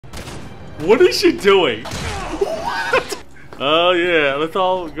What is she doing? What? Oh yeah, let's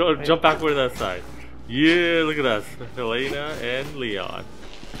all go jump backward to that side. Yeah, look at us, Helena and Leon.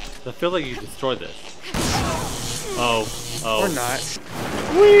 I feel like you destroyed this. Oh. Or not.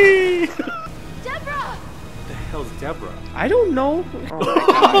 Whee! Deborah! What the hell is Deborah? I don't know.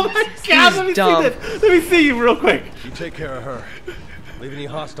 Oh my god, let me dumb. see this. Let me see you real quick. You take care of her. Leave any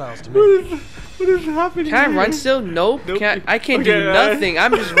hostiles to me. What is happening? Can I here? run still? Nope. Nope. I can't Okay, do nothing.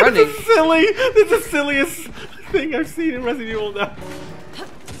 I'm just running. This is silly. This is the silliest thing I've seen in Resident Evil now.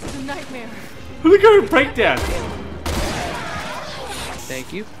 This is a nightmare. Look at her breakdance.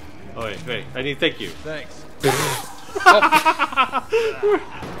 Thank you. Oh wait, I need thank you. Thanks.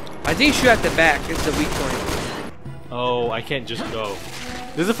 I think shoot at the back. It's the weak point. Oh, I can't just go.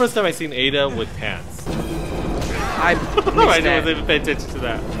 This is the first time I've seen Ada with pants. I I missed didn't that. even pay attention to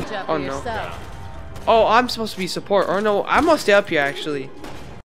that. Watch out Oh, for no. yourself. Oh, I'm supposed to be support. Or no, I'm gonna stay up here actually.